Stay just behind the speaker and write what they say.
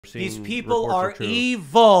seen These people reports are or two.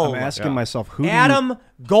 evil. I'm asking myself, who Adam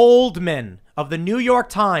Goldman of the New York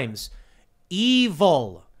Times,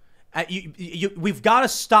 evil. We've got to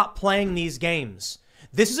stop playing these games.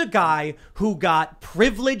 This is a guy who got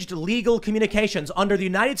privileged legal communications under the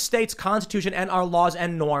United States Constitution and our laws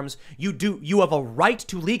and norms. You have a right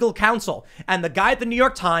to legal counsel. And the guy at the New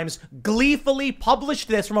York Times gleefully published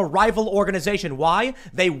this from a rival organization. Why?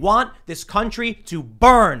 They want this country to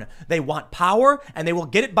burn. They want power, and they will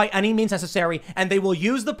get it by any means necessary, and they will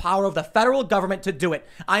use the power of the federal government to do it.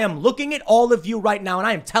 I am looking at all of you right now, and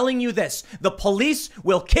I am telling you this. The police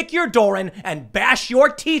will kick your door in and bash your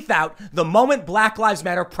teeth out the moment Black Lives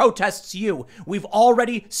Matter protests you. We've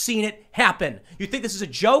already seen it happen. You think this is a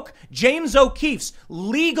joke? James O'Keefe's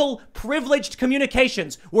legal privileged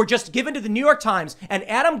communications were just given to the New York Times, and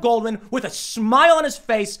Adam Goldman, with a smile on his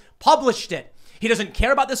face, published it. He doesn't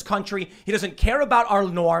care about this country. He doesn't care about our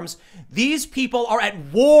norms. These people are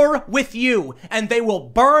at war with you, and they will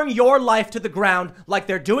burn your life to the ground like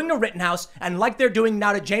they're doing to Rittenhouse and like they're doing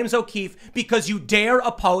now to James O'Keefe because you dare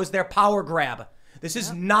oppose their power grab. This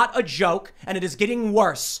is not a joke, and it is getting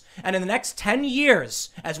worse. And in the next 10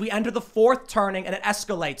 years, as we enter the fourth turning and it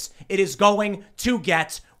escalates, it is going to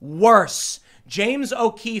get worse. James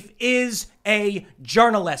O'Keefe is a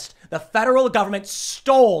journalist. The federal government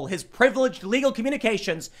stole his privileged legal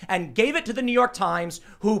communications and gave it to the New York Times,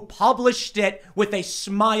 who published it with a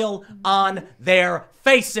smile on their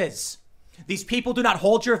faces. These people do not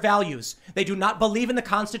hold your values. They do not believe in the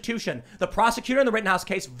Constitution. The prosecutor in the Rittenhouse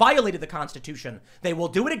case violated the Constitution. They will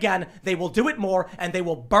do it again. They will do it more, and they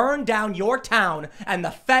will burn down your town, and the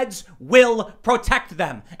feds will protect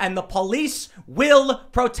them, and the police will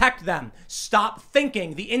protect them. Stop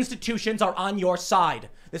thinking the institutions are on your side.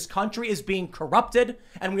 This country is being corrupted,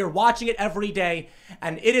 and we are watching it every day,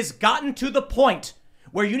 and it has gotten to the point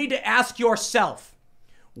where you need to ask yourself,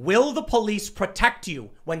 will the police protect you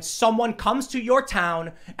when someone comes to your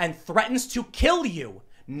town and threatens to kill you?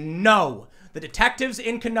 No. The detectives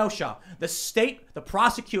in Kenosha, the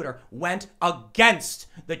prosecutor went against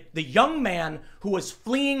the young man who was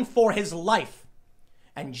fleeing for his life.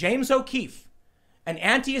 And James O'Keefe, an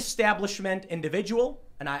anti-establishment individual,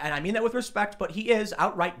 and I mean that with respect, but he is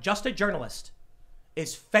outright just a journalist,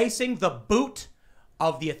 is facing the boot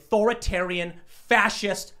of the authoritarian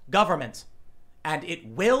fascist government. And it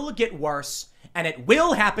will get worse, and it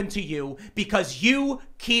will happen to you because you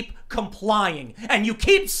keep complying. And you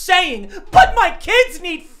keep saying, but my kids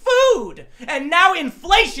need food. And now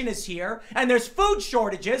inflation is here, and there's food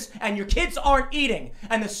shortages, and your kids aren't eating.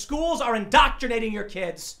 And the schools are indoctrinating your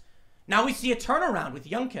kids. Now we see a turnaround with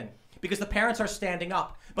Youngkin because the parents are standing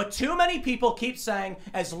up. But too many people keep saying,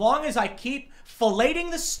 as long as I keep filleting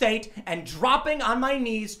the state and dropping on my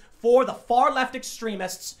knees for the far left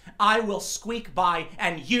extremists, I will squeak by,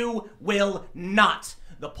 and you will not.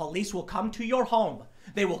 The police will come to your home.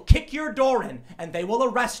 They will kick your door in, and they will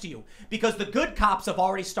arrest you because the good cops have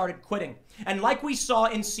already started quitting. And like we saw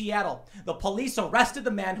in Seattle, the police arrested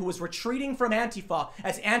the man who was retreating from Antifa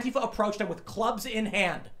as Antifa approached him with clubs in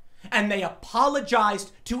hand. And they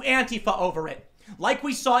apologized to Antifa over it. Like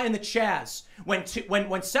we saw in the Chaz,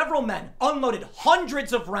 when several men unloaded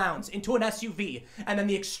hundreds of rounds into an SUV, and then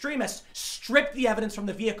the extremists stripped the evidence from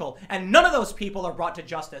the vehicle, and none of those people are brought to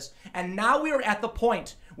justice. And now we are at the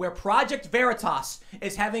point where Project Veritas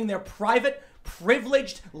is having their private,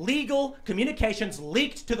 privileged, legal communications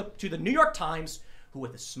leaked to the New York Times, who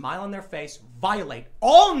with a smile on their face violate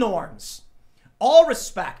all norms, all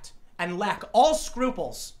respect, and lack all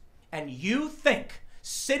scruples. And you think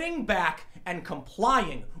sitting back and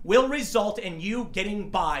complying will result in you getting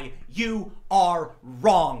by. You are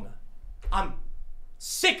wrong. I'm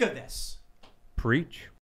sick of this. Preach.